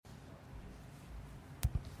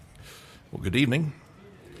Well, good evening.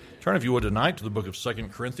 Turn, if you would, tonight to the book of 2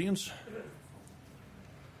 Corinthians.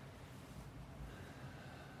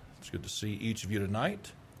 It's good to see each of you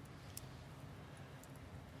tonight.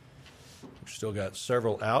 We've still got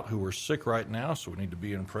several out who are sick right now, so we need to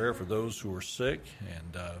be in prayer for those who are sick.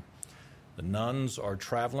 And the nuns are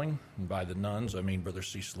traveling. And by the nuns, I mean Brother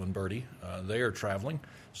Cecil and Bertie. They are traveling,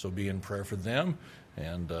 so be in prayer for them.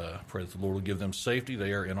 And pray that the Lord will give them safety.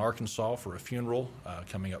 They are in Arkansas for a funeral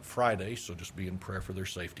coming up Friday, so just be in prayer for their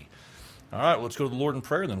safety. All right, well, let's go to the Lord in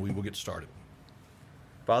prayer, and then we will get started.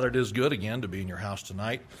 Father, it is good again to be in your house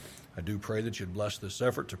tonight. I do pray that you'd bless this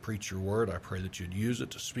effort to preach your word. I pray that you'd use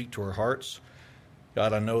it to speak to our hearts.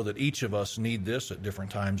 God, I know that each of us need this at different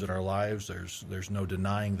times in our lives. There's no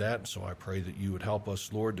denying that, so I pray that you would help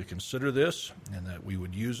us, Lord, to consider this and that we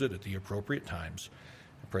would use it at the appropriate times.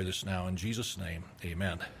 I pray this now in Jesus' name,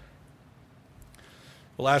 amen.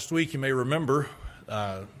 Well, last week you may remember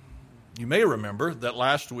that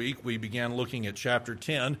last week we began looking at chapter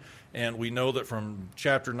 10, and we know that from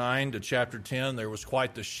chapter 9 to chapter 10 there was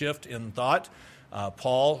quite the shift in thought.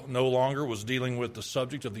 Paul no longer was dealing with the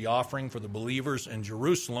subject of the offering for the believers in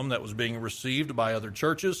Jerusalem that was being received by other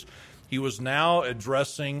churches. He was now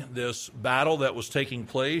addressing this battle that was taking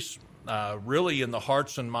place really in the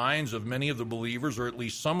hearts and minds of many of the believers, or at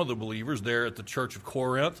least some of the believers there at the church of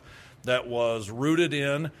Corinth, that was rooted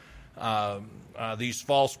in these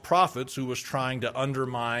false prophets who was trying to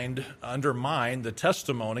undermine the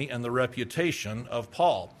testimony and the reputation of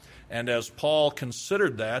Paul. And as Paul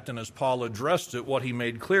considered that, and as Paul addressed it, what he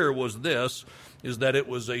made clear was this, is that it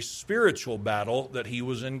was a spiritual battle that he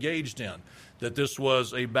was engaged in. That this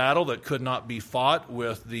was a battle that could not be fought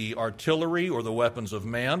with the artillery or the weapons of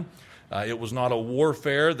man. It was not a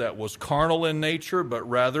warfare that was carnal in nature, but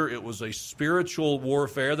rather it was a spiritual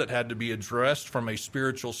warfare that had to be addressed from a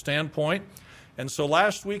spiritual standpoint. And so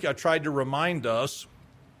last week I tried to remind us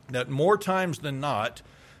that more times than not,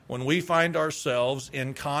 when we find ourselves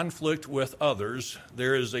in conflict with others,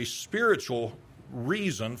 there is a spiritual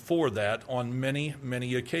reason for that on many,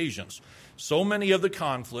 many occasions. So many of the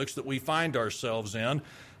conflicts that we find ourselves in,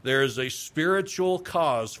 there is a spiritual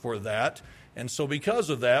cause for that. And so because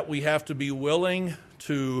of that, we have to be willing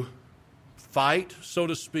to fight, so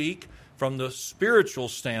to speak, from the spiritual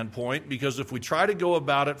standpoint, because if we try to go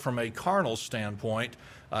about it from a carnal standpoint,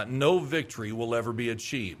 no victory will ever be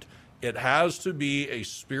achieved. It has to be a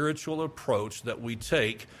spiritual approach that we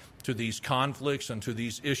take to these conflicts and to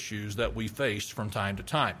these issues that we face from time to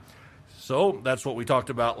time. So that's what we talked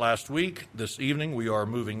about last week. This evening we are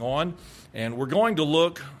moving on, and we're going to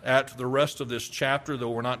look at the rest of this chapter,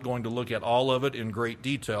 though we're not going to look at all of it in great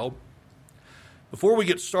detail. Before we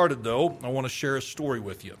get started, though, I want to share a story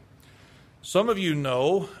with you. Some of you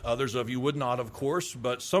know, others of you would not, of course,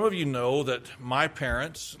 but some of you know that my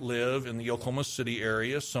parents live in the Oklahoma City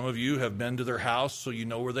area. Some of you have been to their house, so you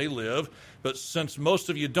know where they live. But since most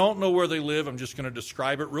of you don't know where they live, I'm just going to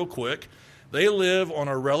describe it real quick. They live on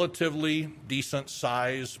a relatively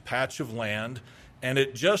decent-sized patch of land, and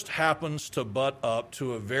it just happens to butt up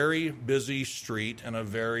to a very busy street and a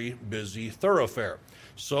very busy thoroughfare.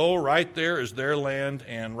 So right there is their land,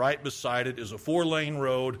 and right beside it is a 4-lane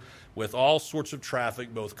road with all sorts of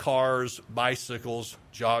traffic, both cars, bicycles,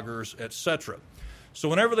 joggers, etc. So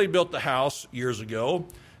whenever they built the house years ago,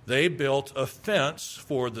 they built a fence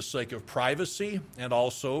for the sake of privacy and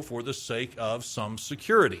also for the sake of some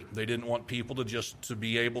security. They didn't want people to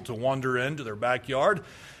be able to wander into their backyard,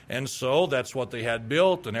 and so that's what they had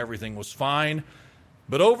built, and everything was fine.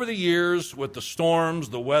 But over the years, with the storms,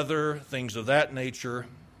 the weather, things of that nature,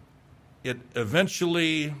 it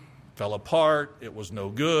eventually fell apart. It was no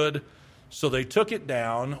good. So they took it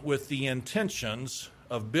down with the intentions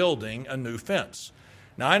of building a new fence.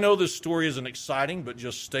 Now, I know this story isn't exciting, but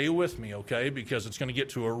just stay with me, okay? Because it's going to get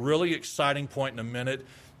to a really exciting point in a minute,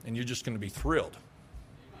 and you're just going to be thrilled.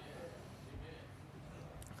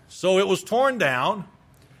 So it was torn down,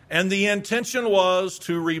 and the intention was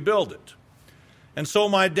to rebuild it. And so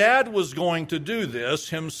my dad was going to do this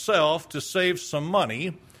himself to save some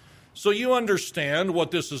money. So you understand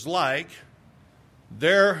what this is like.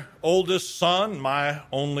 Their oldest son, my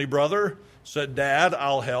only brother, said, "Dad,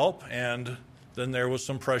 I'll help." And then there was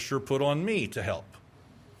some pressure put on me to help.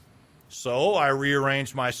 So I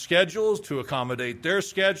rearranged my schedules to accommodate their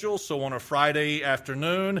schedule. So on a Friday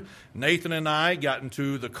afternoon, Nathan and I got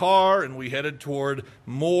into the car and we headed toward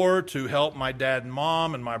Moore to help my dad and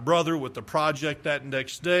mom and my brother with the project that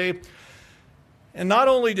next day. And not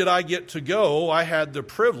only did I get to go, I had the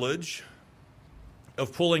privilege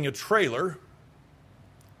of pulling a trailer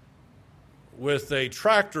with a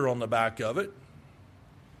tractor on the back of it,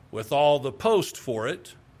 with all the post for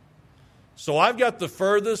it, So I've got the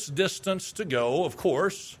furthest distance to go, of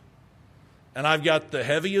course, and I've got the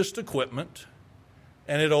heaviest equipment,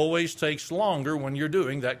 and it always takes longer when you're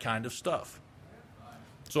doing that kind of stuff.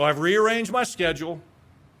 So I've rearranged my schedule.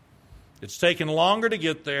 It's taken longer to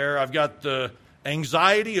get there. I've got the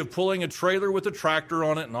anxiety of pulling a trailer with a tractor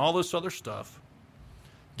on it and all this other stuff.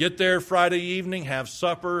 Get there Friday evening, have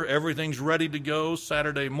supper, everything's ready to go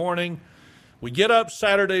Saturday morning. We get up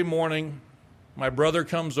Saturday morning. My brother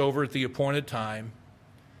comes over at the appointed time,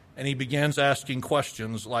 and he begins asking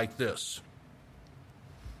questions like this.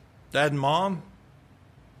 Dad and Mom,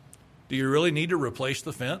 do you really need to replace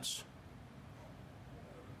the fence?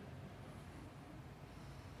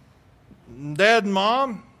 Dad and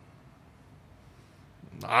Mom,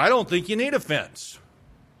 I don't think you need a fence.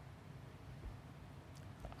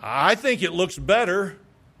 I think it looks better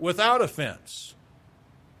without a fence.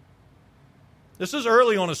 This is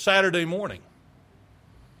early on a Saturday morning.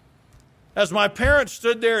 As my parents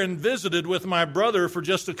stood there and visited with my brother for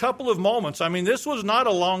just a couple of moments, I mean, this was not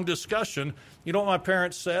a long discussion. You know what my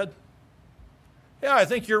parents said? Yeah, I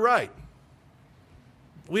think you're right.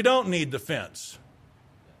 We don't need the fence.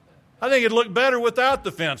 I think it'd look better without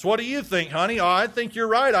the fence. What do you think, honey? Oh, I think you're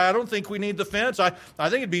right. I don't think we need the fence. I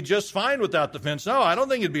think it'd be just fine without the fence. No, I don't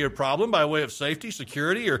think it'd be a problem by way of safety,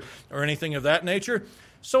 security, or anything of that nature.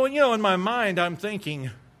 So, in my mind, I'm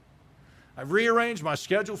thinking, I've rearranged my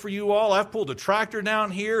schedule for you all. I've pulled a tractor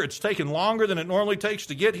down here. It's taken longer than it normally takes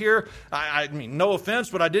to get here. I mean, no offense,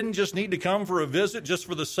 but I didn't just need to come for a visit just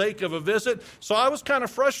for the sake of a visit. So I was kind of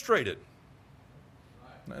frustrated.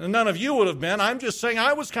 None of you would have been. I'm just saying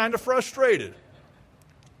I was kind of frustrated.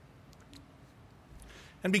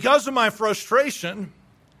 And because of my frustration,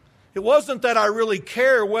 it wasn't that I really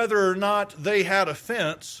care whether or not they had a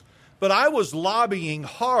fence, but I was lobbying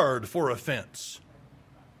hard for a fence.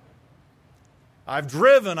 I've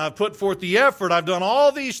driven, I've put forth the effort, I've done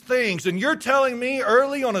all these things, and you're telling me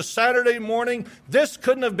early on a Saturday morning this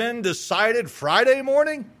couldn't have been decided Friday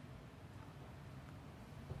morning?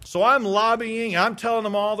 So I'm lobbying, I'm telling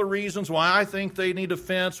them all the reasons why I think they need a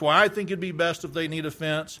fence, why I think it'd be best if they need a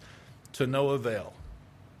fence, to no avail.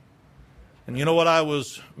 And you know what I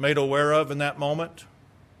was made aware of in that moment?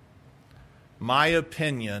 My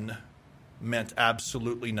opinion meant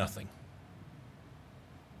absolutely nothing.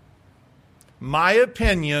 My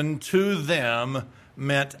opinion to them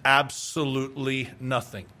meant absolutely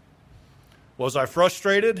nothing. Was I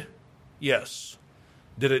frustrated? Yes.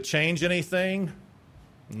 Did it change anything?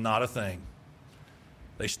 Not a thing.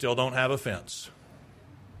 They still don't have a fence.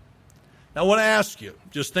 Now I want to ask you,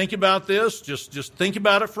 just think about this, just think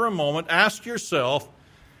about it for a moment. Ask yourself,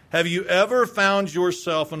 have you ever found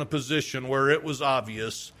yourself in a position where it was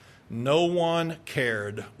obvious no one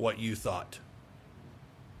cared what you thought?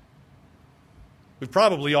 We've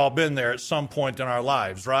probably all been there at some point in our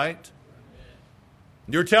lives, right?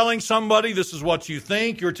 You're telling somebody this is what you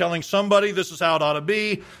think. You're telling somebody this is how it ought to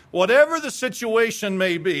be. Whatever the situation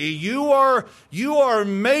may be, you are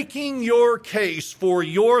making your case for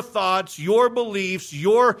your thoughts, your beliefs,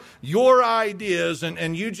 your ideas,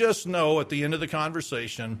 and you just know at the end of the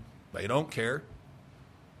conversation, they don't care.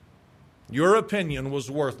 Your opinion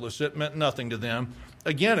was worthless. It meant nothing to them.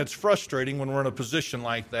 Again, it's frustrating when we're in a position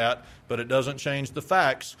like that, but it doesn't change the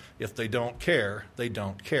facts. If they don't care, they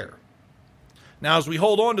don't care. Now, as we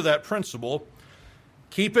hold on to that principle,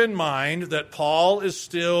 keep in mind that Paul is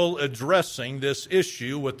still addressing this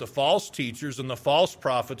issue with the false teachers and the false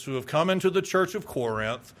prophets who have come into the church of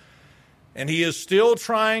Corinth, and he is still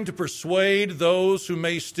trying to persuade those who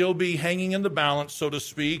may still be hanging in the balance, so to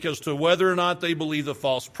speak, as to whether or not they believe the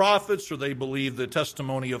false prophets or they believe the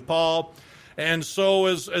testimony of Paul. And so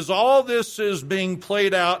as all this is being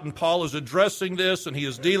played out and Paul is addressing this and he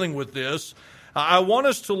is dealing with this, I want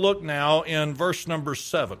us to look now in verse number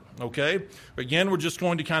 7, okay? Again, we're just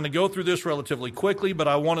going to kind of go through this relatively quickly, but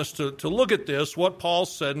I want us to look at this, what Paul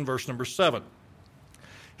said in verse number 7.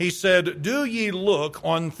 He said, "Do ye look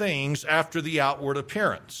on things after the outward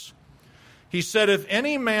appearance?" He said, "If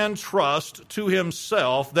any man trust to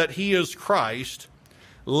himself that he is Christ,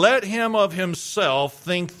 let him of himself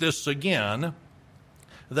think this again,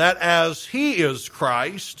 that as he is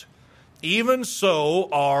Christ, even so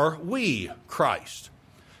are we Christ."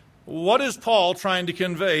 What is Paul trying to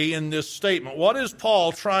convey in this statement? What is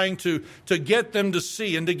Paul trying to get them to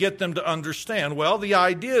see and to get them to understand? Well, the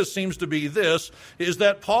idea seems to be this, is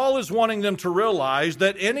that Paul is wanting them to realize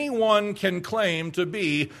that anyone can claim to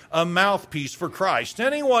be a mouthpiece for Christ.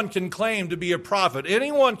 Anyone can claim to be a prophet.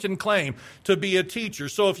 Anyone can claim to be a teacher.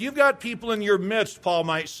 So if you've got people in your midst, Paul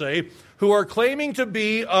might say, who are claiming to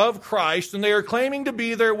be of Christ, and they are claiming to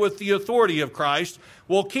be there with the authority of Christ,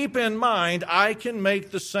 well, keep in mind, I can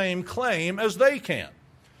make the same claim as they can.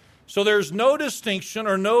 So there's no distinction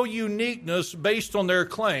or no uniqueness based on their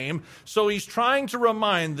claim. So he's trying to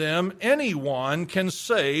remind them anyone can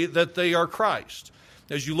say that they are Christ.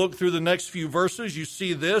 As you look through the next few verses, you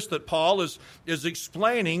see this, that Paul is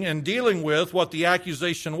explaining and dealing with what the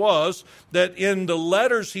accusation was, that in the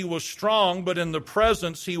letters he was strong, but in the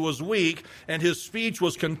presence he was weak, and his speech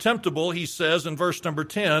was contemptible, he says in verse number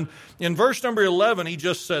 10. In verse number 11, he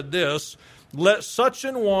just said this, let such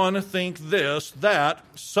an one think this, that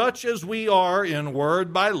such as we are in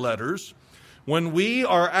word by letters, when we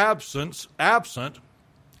are absent,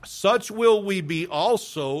 such will we be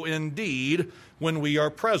also indeed when we are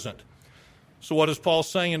present. So what is Paul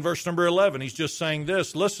saying in verse number 11? He's just saying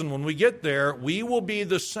this, listen, when we get there, we will be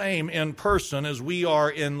the same in person as we are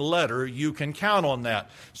in letter. You can count on that.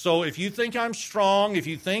 So if you think I'm strong, if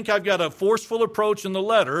you think I've got a forceful approach in the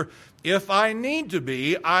letter, if I need to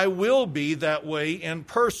be, I will be that way in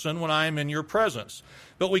person when I am in your presence.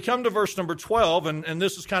 But we come to verse number 12, and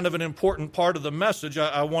this is kind of an important part of the message.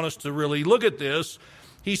 I want us to really look at this.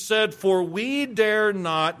 He said, for we dare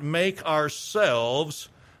not make ourselves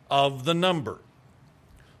of the number,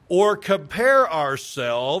 or compare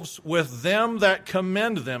ourselves with them that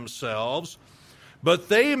commend themselves, but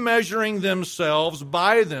they measuring themselves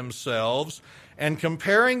by themselves, and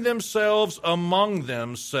comparing themselves among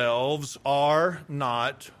themselves are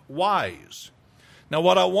not wise. Now,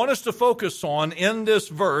 what I want us to focus on in this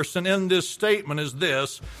verse and in this statement is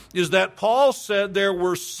this, is that Paul said there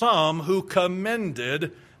were some who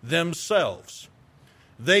commended themselves.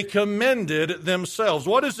 They commended themselves.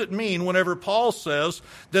 What does it mean whenever Paul says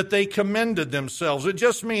that they commended themselves? It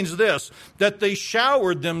just means this, that they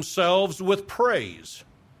showered themselves with praise.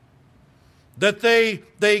 That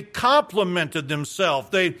they complimented themselves.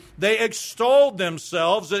 They extolled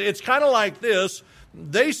themselves. It's kind of like this.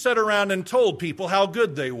 They sat around and told people how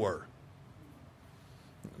good they were.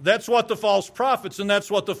 That's what the false prophets and that's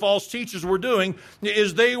what the false teachers were doing,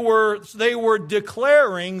 is they were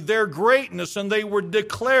declaring their greatness and they were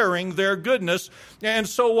declaring their goodness. And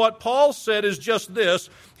so what Paul said is just this.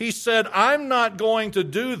 He said, I'm not going to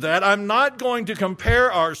do that. I'm not going to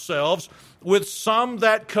compare ourselves with some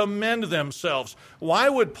that commend themselves. Why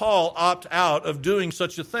would Paul opt out of doing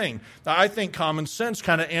such a thing? Now, I think common sense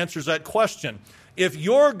kind of answers that question. If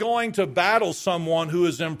you're going to battle someone who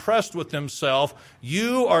is impressed with himself,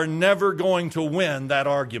 you are never going to win that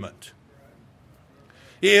argument.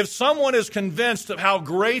 If someone is convinced of how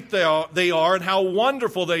great they are and how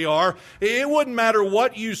wonderful they are, it wouldn't matter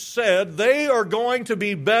what you said. They are going to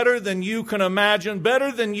be better than you can imagine,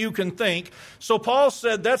 better than you can think. So Paul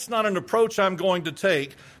said, that's not an approach I'm going to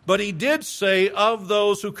take. But he did say of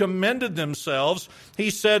those who commended themselves, he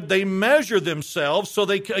said they measure themselves, so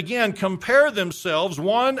they again compare themselves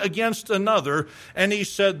one against another. And he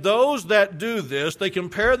said those that do this, they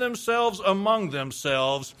compare themselves among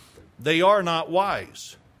themselves, they are not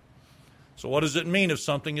wise. So what does it mean if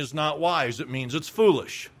something is not wise? It means it's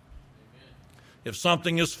foolish. If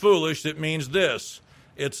something is foolish, it means this,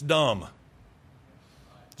 it's dumb.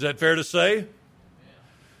 Is that fair to say?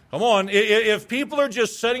 Come on, if people are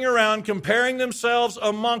just sitting around comparing themselves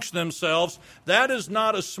amongst themselves, that is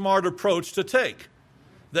not a smart approach to take.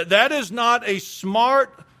 That is not a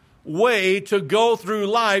smart way to go through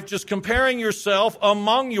life, just comparing yourself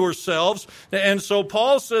among yourselves. And so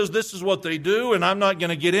Paul says this is what they do, and I'm not going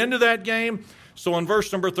to get into that game. So in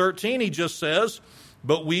verse number 13, he just says,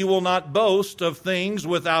 but we will not boast of things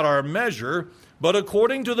without our measure, but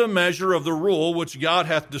according to the measure of the rule which God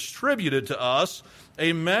hath distributed to us,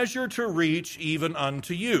 a measure to reach even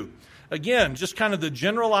unto you. Again, just kind of the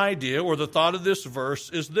general idea or the thought of this verse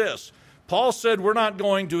is this. Paul said we're not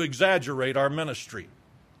going to exaggerate our ministry.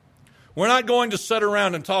 We're not going to sit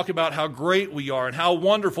around and talk about how great we are and how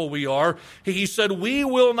wonderful we are. He said we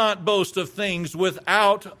will not boast of things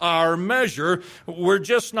without our measure. We're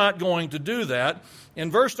just not going to do that.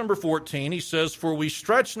 In verse number 14, he says, for we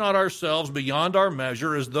stretch not ourselves beyond our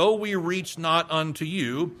measure as though we reach not unto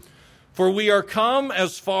you. For we are come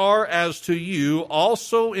as far as to you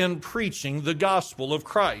also in preaching the gospel of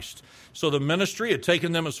Christ. So the ministry had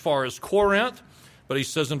taken them as far as Corinth. But he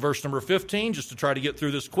says in verse number 15, just to try to get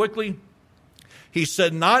through this quickly, he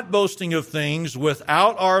said, not boasting of things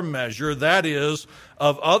without our measure, that is,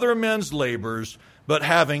 of other men's labors, but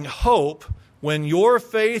having hope when your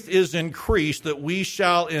faith is increased, that we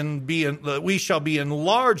shall be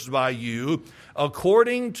enlarged by you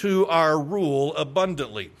according to our rule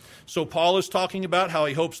abundantly. So Paul is talking about how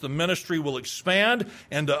he hopes the ministry will expand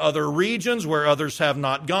into other regions where others have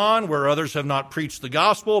not gone, where others have not preached the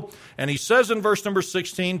gospel. And he says in verse number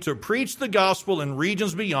 16, to preach the gospel in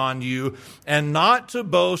regions beyond you, and not to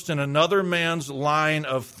boast in another man's line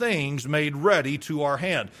of things made ready to our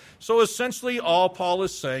hand. So essentially all Paul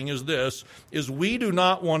is saying is this, is we do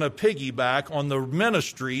not want to piggyback on the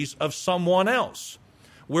ministries of someone else.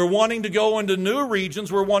 We're wanting to go into new regions.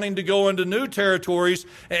 We're wanting to go into new territories.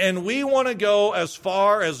 And we want to go as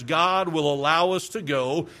far as God will allow us to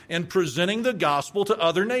go in presenting the gospel to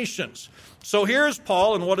other nations. So here's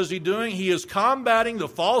Paul, and what is he doing? He is combating the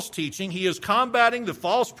false teaching. He is combating the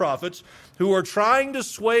false prophets who are trying to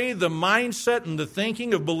sway the mindset and the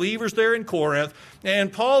thinking of believers there in Corinth.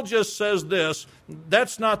 And Paul just says this,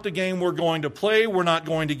 that's not the game we're going to play. We're not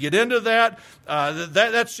going to get into that.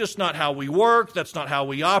 That's just not how we work. That's not how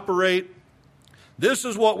we operate. This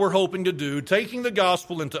is what we're hoping to do, taking the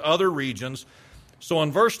gospel into other regions. So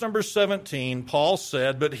in verse number 17, Paul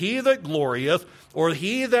said, but he that glorieth, or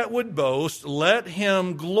he that would boast, let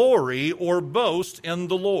him glory or boast in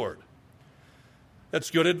the Lord.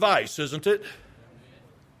 That's good advice, isn't it?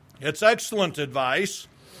 It's excellent advice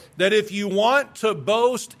that if you want to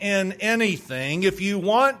boast in anything, if you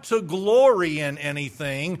want to glory in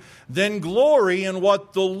anything, then glory in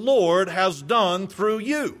what the Lord has done through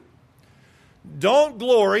you. Don't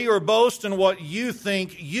glory or boast in what you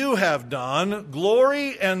think you have done.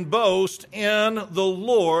 Glory and boast in the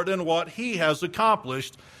Lord and what He has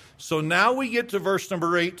accomplished. So now we get to verse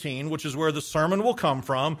number 18, which is where the sermon will come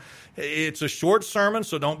from. It's a short sermon,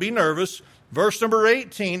 so don't be nervous. Verse number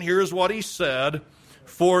 18, here's what he said.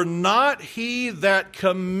 For not he that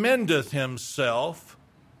commendeth himself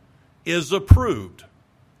is approved.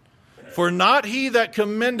 For not he that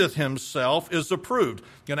commendeth himself is approved.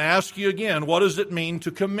 I'm going to ask you again, what does it mean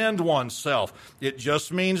to commend oneself? It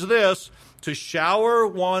just means this, to shower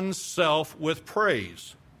oneself with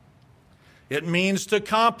praise. It means to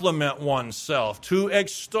compliment oneself, to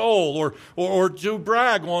extol or to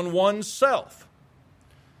brag on oneself.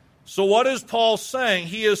 So what is Paul saying?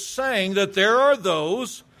 He is saying that there are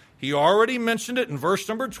those, he already mentioned it in verse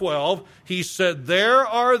number 12, he said there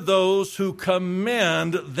are those who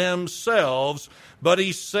commend themselves, but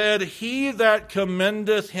he said he that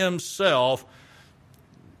commendeth himself,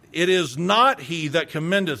 it is not he that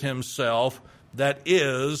commendeth himself that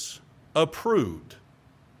is approved.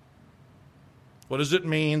 What does it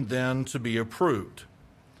mean then to be approved?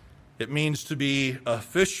 It means to be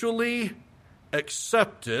officially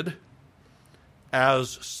accepted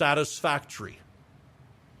as satisfactory.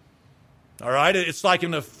 All right? It's like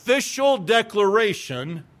an official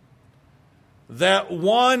declaration that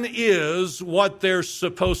one is what they're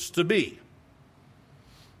supposed to be.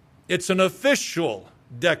 It's an official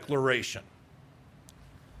declaration.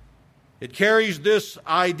 It carries this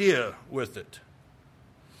idea with it,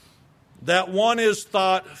 that one is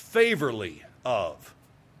thought favorably of.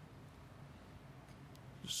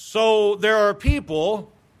 So there are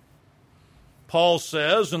people, Paul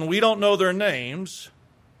says, and we don't know their names,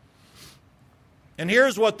 and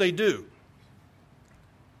here's what they do.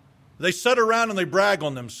 They sit around and they brag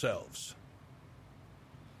on themselves.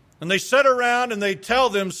 And they sit around and they tell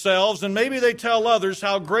themselves, and maybe they tell others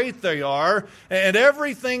how great they are and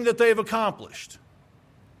everything that they've accomplished.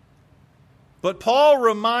 But Paul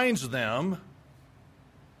reminds them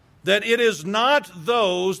that it is not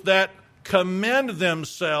those that commend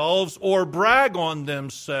themselves or brag on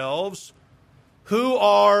themselves who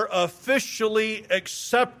are officially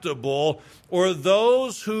acceptable or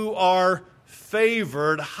those who are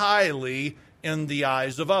favored highly in the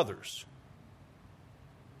eyes of others.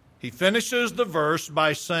 He finishes the verse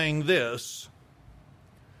by saying this,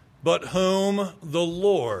 but whom the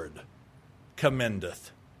Lord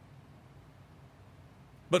commendeth.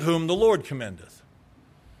 But whom the Lord commendeth.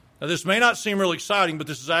 Now this may not seem real exciting, but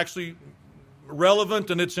this is actually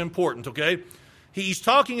relevant and it's important, okay? He's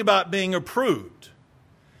talking about being approved.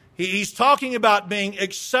 He's talking about being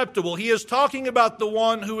acceptable. He is talking about the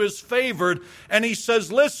one who is favored. And he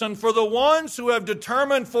says, listen, for the ones who have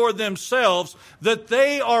determined for themselves that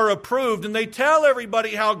they are approved, and they tell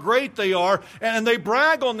everybody how great they are, and they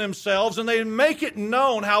brag on themselves, and they make it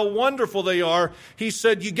known how wonderful they are, he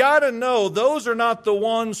said, you got to know those are not the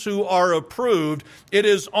ones who are approved. It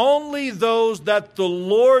is only those that the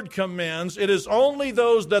Lord commends. It is only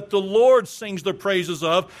those that the Lord sings the praises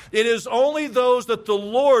of. It is only those that the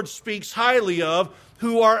Lord speaks highly of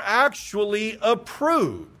who are actually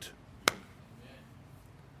approved.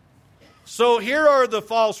 So here are the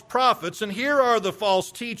false prophets, and here are the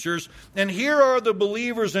false teachers, and here are the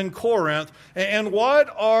believers in Corinth. And what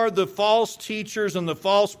are the false teachers and the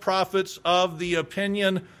false prophets of the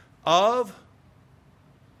opinion of?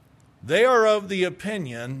 They are of the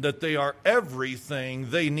opinion that they are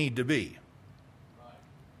everything they need to be.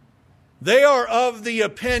 They are of the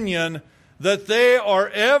opinion that they are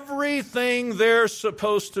everything they're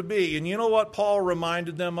supposed to be. And you know what Paul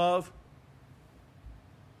reminded them of?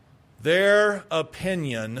 Their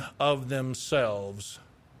opinion of themselves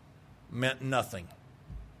meant nothing.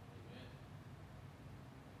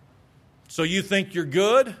 So you think you're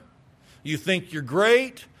good? You think you're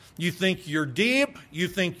great? You think you're deep? You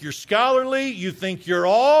think you're scholarly? You think you're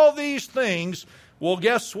all these things? Well,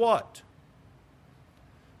 guess what?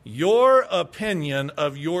 Your opinion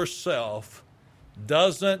of yourself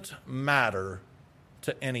doesn't matter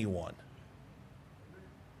to anyone.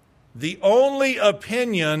 The only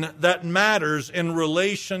opinion that matters in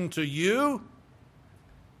relation to you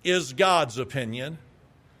is God's opinion.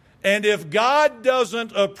 And if God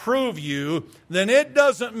doesn't approve you, then it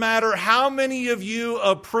doesn't matter how many of you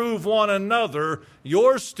approve one another,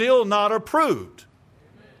 you're still not approved.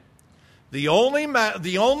 The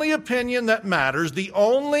only opinion that matters, the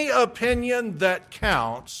only opinion that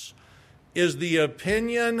counts, is the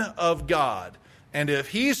opinion of God. And if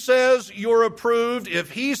He says you're approved,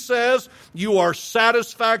 if He says you are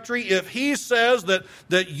satisfactory, if He says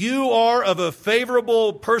that you are of a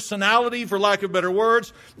favorable personality, for lack of better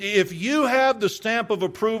words, if you have the stamp of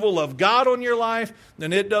approval of God on your life,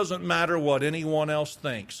 then it doesn't matter what anyone else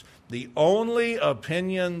thinks. The only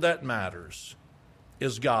opinion that matters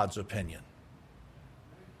is God's opinion.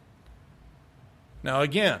 Now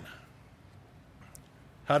again,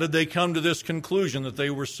 how did they come to this conclusion that they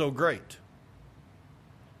were so great?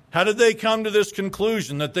 How did they come to this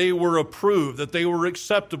conclusion that they were approved, that they were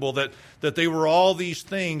acceptable, that they were all these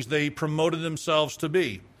things they promoted themselves to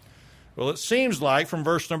be? Well, it seems like from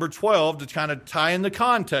verse number 12, to kind of tie in the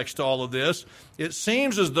context to all of this, it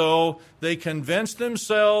seems as though they convinced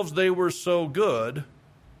themselves they were so good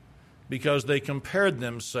because they compared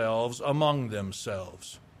themselves among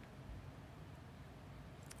themselves.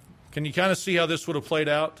 Can you kind of see how this would have played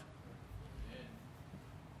out?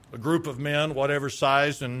 A group of men, whatever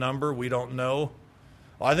size and number, we don't know.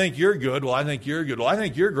 Well, I think you're good. Well, I think you're good. Well, I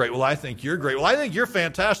think you're great. Well, I think you're great. Well, I think you're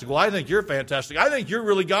fantastic. Well, I think you're fantastic. I think you're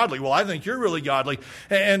really godly. Well, I think you're really godly.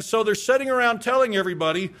 And so they're sitting around telling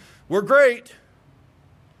everybody, we're great.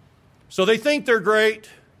 So they think they're great.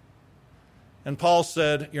 And Paul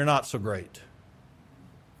said, you're not so great.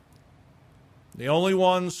 The only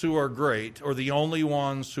ones who are great, or the only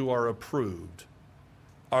ones who are approved,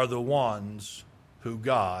 are the ones who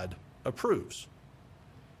God approves.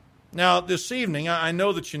 Now, this evening, I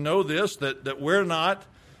know that you know this, that we're not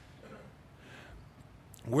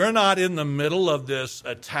in the middle of this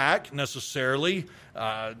attack necessarily,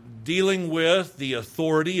 dealing with the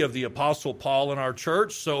authority of the Apostle Paul in our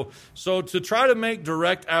church. So to try to make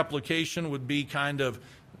direct application would be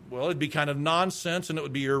it'd be kind of nonsense, and it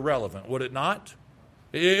would be irrelevant, would it not?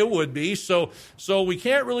 It would be. So we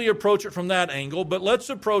can't really approach it from that angle, but let's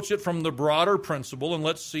approach it from the broader principle, and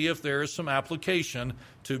let's see if there is some application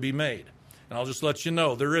to be made. And I'll just let you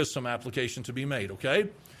know there is some application to be made, okay?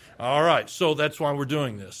 All right, so that's why we're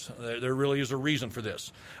doing this. There really is a reason for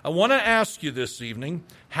this. I want to ask you this evening,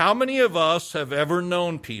 how many of us have ever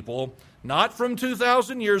known people, not from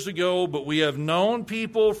 2,000 years ago, but we have known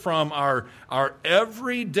people from our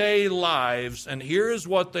everyday lives, and here is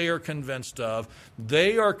what they are convinced of.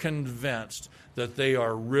 They are convinced that they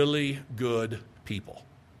are really good people.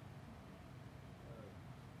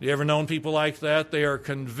 You ever known people like that? They are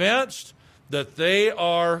convinced that they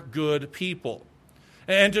are good people.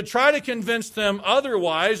 And to try to convince them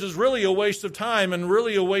otherwise is really a waste of time and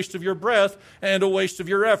really a waste of your breath and a waste of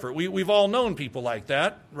your effort. We've all known people like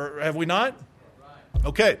that, have we not?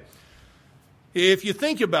 Okay. If you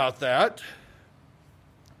think about that,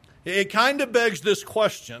 it kind of begs this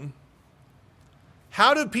question: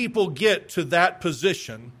 how do people get to that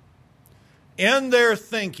position in their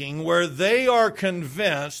thinking where they are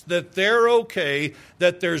convinced that they're okay,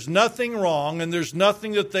 that there's nothing wrong, and there's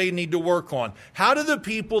nothing that they need to work on? How do the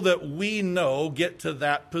people that we know get to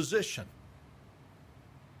that position?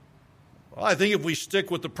 Well, I think if we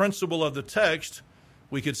stick with the principle of the text,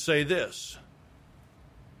 we could say this: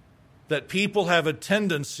 that people have a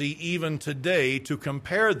tendency even today to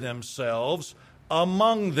compare themselves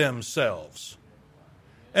among themselves.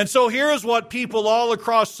 And so here's what people all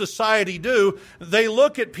across society do. They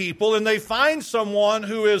look at people and they find someone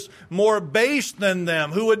who is more base than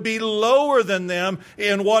them, who would be lower than them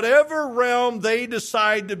in whatever realm they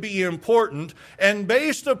decide to be important. And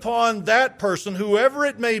based upon that person, whoever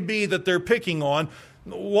it may be that they're picking on,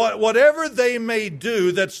 whatever they may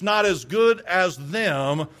do that's not as good as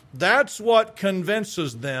them, that's what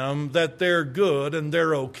convinces them that they're good and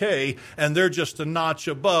they're okay and they're just a notch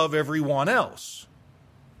above everyone else.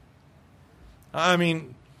 I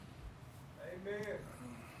mean, amen.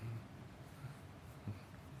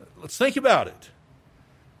 Let's think about it.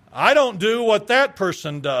 I don't do what that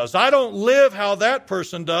person does. I don't live how that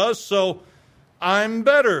person does, so I'm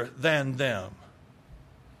better than them.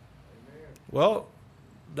 Amen. Well,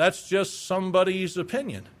 that's just somebody's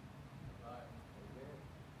opinion.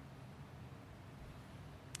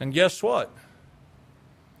 And guess what?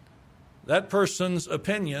 That person's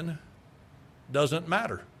opinion doesn't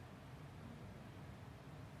matter.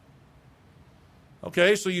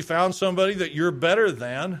 Okay, so you found somebody that you're better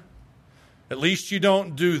than. At least you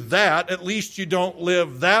don't do that. At least you don't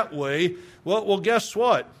live that way. Well, guess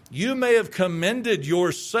what? You may have commended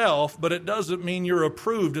yourself, but it doesn't mean you're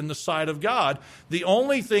approved in the sight of God. The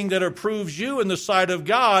only thing that approves you in the sight of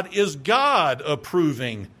God is God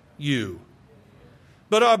approving you.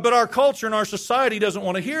 But our culture and our society doesn't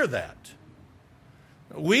want to hear that.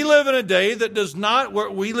 We live in a day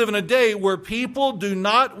where people do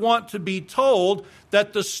not want to be told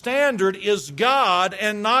that the standard is God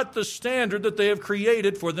and not the standard that they have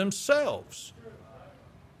created for themselves.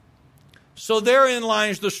 So therein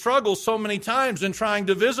lies the struggle so many times in trying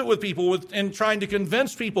to visit with people and trying to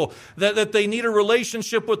convince people that they need a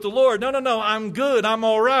relationship with the Lord. No, I'm good, I'm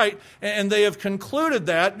all right. And they have concluded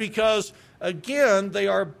that because, again, they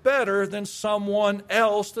are better than someone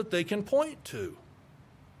else that they can point to.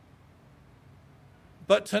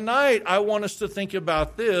 But tonight, I want us to think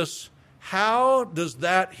about this. How does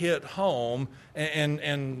that hit home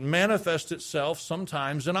and manifest itself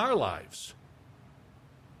sometimes in our lives?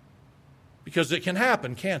 Because it can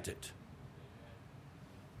happen, can't it?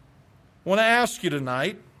 I want to ask you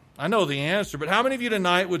tonight, I know the answer, but how many of you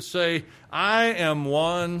tonight would say, I am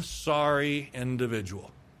one sorry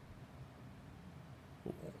individual?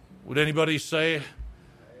 Would anybody say,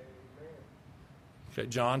 okay,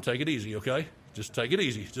 John, take it easy, okay? Just take it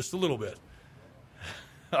easy, just a little bit.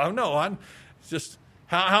 Oh no, I'm just,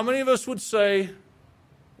 how many of us would say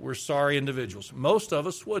we're sorry individuals? Most of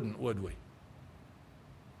us wouldn't, would we?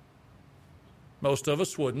 Most of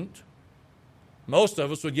us wouldn't. Most of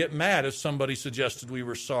us would get mad if somebody suggested we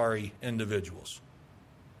were sorry individuals.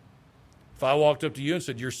 If I walked up to you and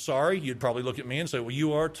said, you're sorry, you'd probably look at me and say, well,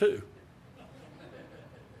 you are too.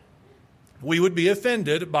 We would be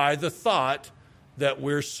offended by the thought that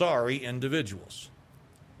we're sorry individuals.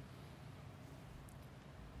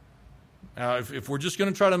 Now, if we're just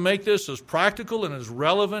going to try to make this as practical and as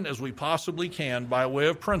relevant as we possibly can by way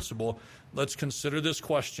of principle, let's consider this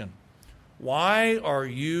question. Why are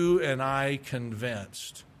you and I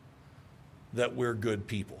convinced that we're good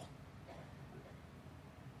people?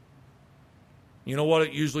 You know what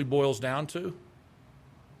it usually boils down to?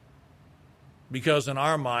 Because in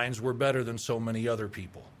our minds, we're better than so many other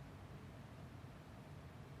people.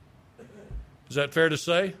 Is that fair to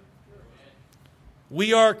say?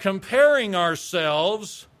 We are comparing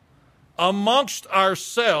ourselves amongst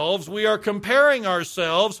ourselves. We are comparing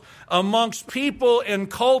ourselves amongst people and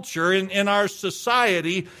culture in our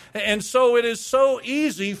society. And so it is so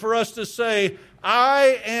easy for us to say,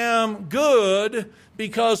 I am good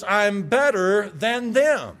because I'm better than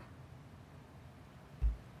them.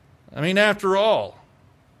 I mean, after all,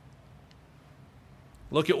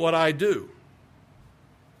 look at what I do.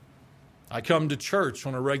 I come to church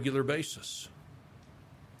on a regular basis.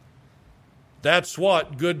 That's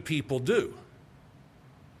what good people do.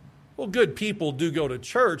 Well, good people do go to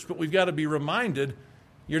church, but we've got to be reminded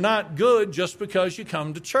you're not good just because you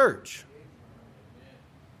come to church.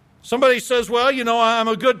 Somebody says, well, I'm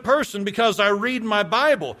a good person because I read my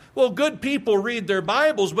Bible. Well, good people read their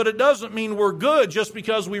Bibles, but it doesn't mean we're good just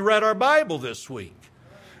because we read our Bible this week.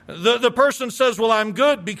 The person says, well, I'm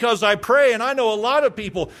good because I pray, and I know a lot of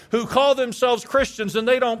people who call themselves Christians and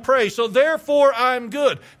they don't pray, so therefore I'm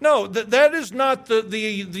good. No, that is not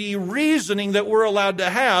the reasoning that we're allowed to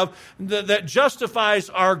have that justifies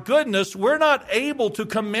our goodness. We're not able to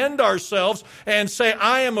commend ourselves and say,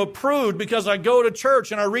 I am approved because I go to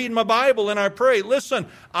church and I read my Bible and I pray. Listen,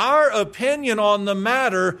 our opinion on the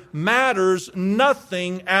matter matters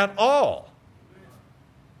nothing at all.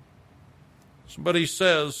 Somebody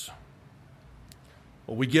says,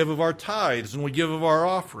 well, we give of our tithes and we give of our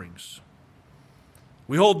offerings.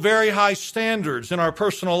 We hold very high standards in our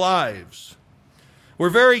personal lives. We're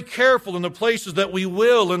very careful in the places that we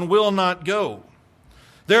will and will not go.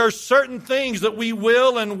 There are certain things that we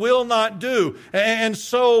will and will not do. And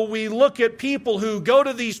so we look at people who go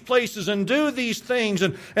to these places and do these things,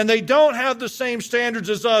 and they don't have the same standards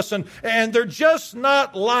as us, and they're just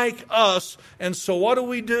not like us. And so what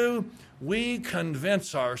do? We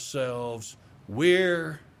convince ourselves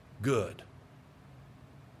we're good.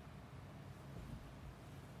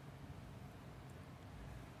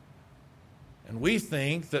 And we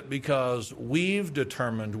think that because we've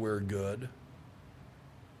determined we're good,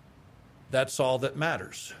 that's all that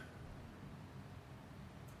matters.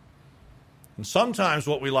 And sometimes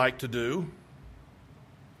what we like to do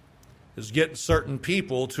is get certain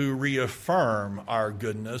people to reaffirm our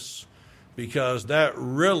goodness, because that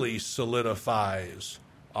really solidifies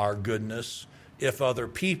our goodness if other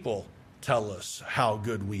people tell us how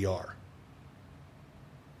good we are.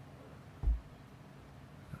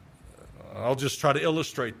 I'll just try to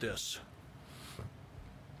illustrate this.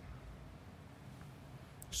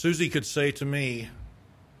 Susie could say to me,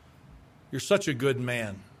 "You're such a good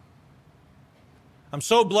man. I'm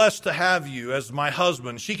so blessed to have you as my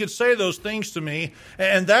husband." She could say those things to me,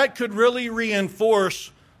 and that could really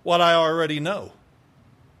reinforce what I already know,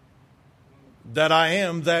 that I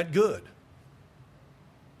am that good.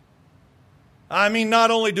 I mean, not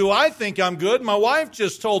only do I think I'm good, my wife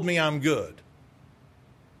just told me I'm good.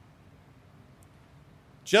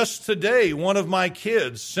 Just today, one of my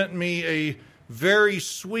kids sent me a very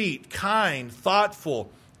sweet, kind, thoughtful,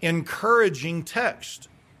 encouraging text.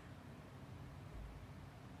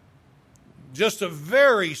 Just a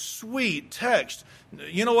very sweet text.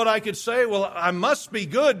 You know what I could say? Well, I must be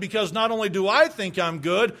good, because not only do I think I'm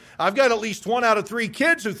good, I've got at least 1 out of 3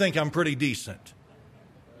 kids who think I'm pretty decent.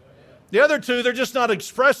 The other 2, they're just not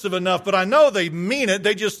expressive enough, but I know they mean it.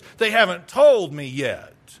 They haven't told me yet.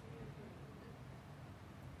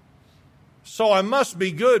 So I must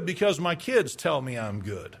be good because my kids tell me I'm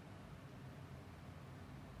good.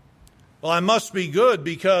 Well, I must be good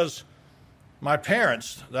because my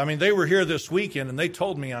parents, they were here this weekend and they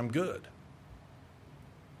told me I'm good.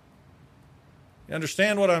 You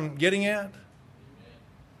understand what I'm getting at?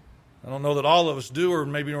 I don't know that all of us do, or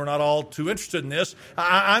maybe we're not all too interested in this.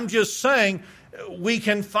 I'm just saying we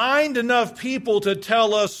can find enough people to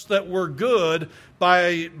tell us that we're good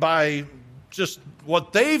by just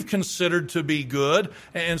what they've considered to be good,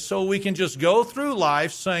 and so we can just go through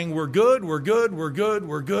life saying we're good, we're good, we're good,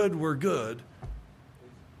 we're good, we're good.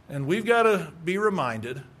 And we've got to be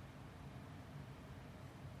reminded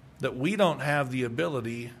that we don't have the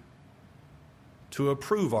ability to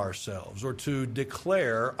approve ourselves or to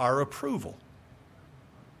declare our approval.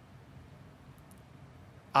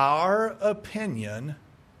 Our opinion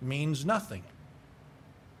means nothing.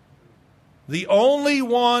 The only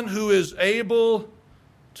one who is able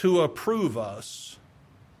to approve us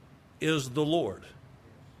is the Lord.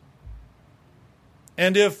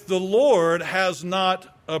 And if the Lord has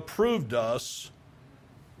not approved us,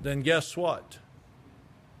 then guess what?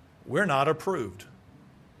 We're not approved.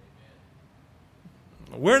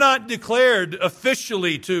 We're not declared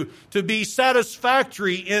officially to be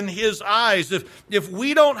satisfactory in His eyes. If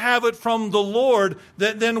we don't have it from the Lord,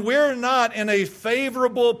 then we're not in a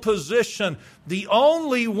favorable position. The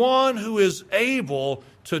only one who is able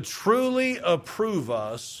to truly approve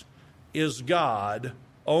us is God.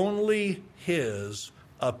 Only His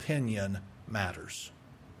opinion matters.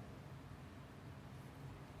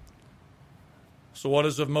 So what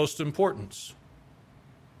is of most importance?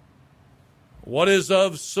 What is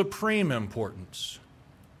of supreme importance?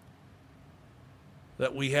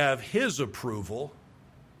 That we have His approval,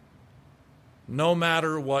 no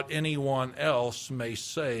matter what anyone else may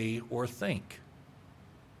say or think.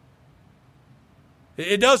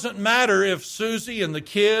 It doesn't matter if Susie and the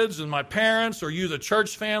kids and my parents or you, the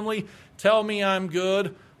church family, tell me I'm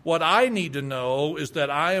good. What I need to know is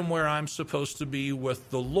that I am where I'm supposed to be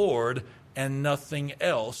with the Lord and nothing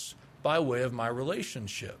else by way of my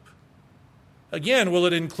relationship. Again, will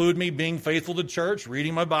it include me being faithful to church,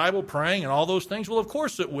 reading my Bible, praying, and all those things? Well, of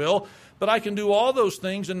course it will, but I can do all those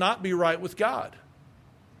things and not be right with God.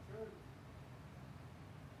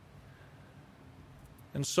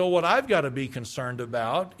 And so what I've got to be concerned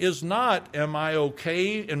about is not, am I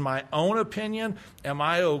okay in my own opinion? Am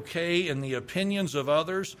I okay in the opinions of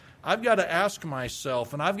others? I've got to ask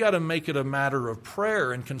myself, and I've got to make it a matter of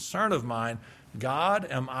prayer and concern of mine, God,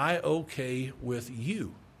 am I okay with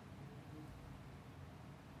you?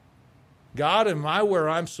 God, am I where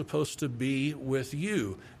I'm supposed to be with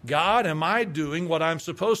you? God, am I doing what I'm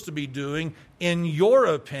supposed to be doing in your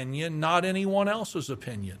opinion, not anyone else's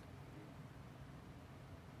opinion?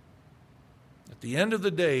 At the end of the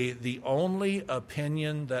day, the only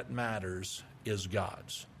opinion that matters is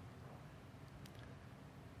God's.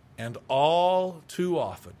 And all too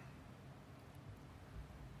often,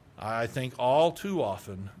 I think all too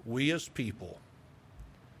often, we as people,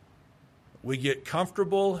 we get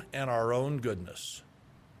comfortable in our own goodness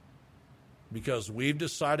because we've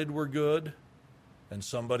decided we're good and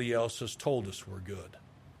somebody else has told us we're good.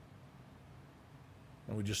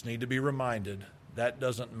 And we just need to be reminded that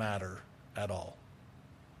doesn't matter at all.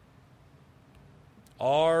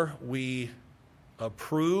 Are we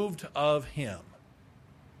approved of Him?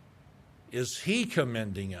 Is He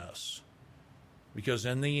commending us? Because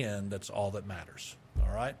in the end, that's all that matters.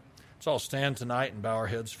 All right? Let's all stand tonight and bow our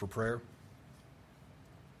heads for prayer.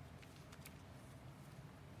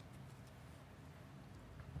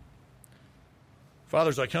 Father,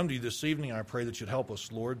 as I come to you this evening, I pray that you'd help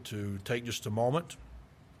us, Lord, to take just a moment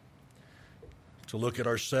to look at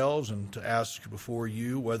ourselves and to ask before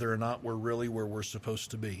you whether or not we're really where we're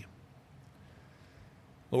supposed to be.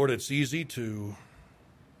 Lord, it's easy to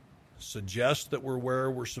suggest that we're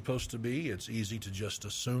where we're supposed to be. It's easy to just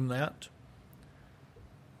assume that.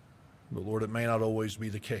 But Lord, it may not always be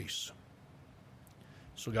the case.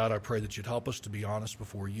 So God, I pray that you'd help us to be honest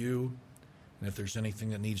before you. And if there's anything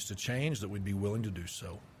that needs to change, that we'd be willing to do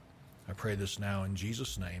so. I pray this now in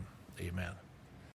Jesus' name. Amen.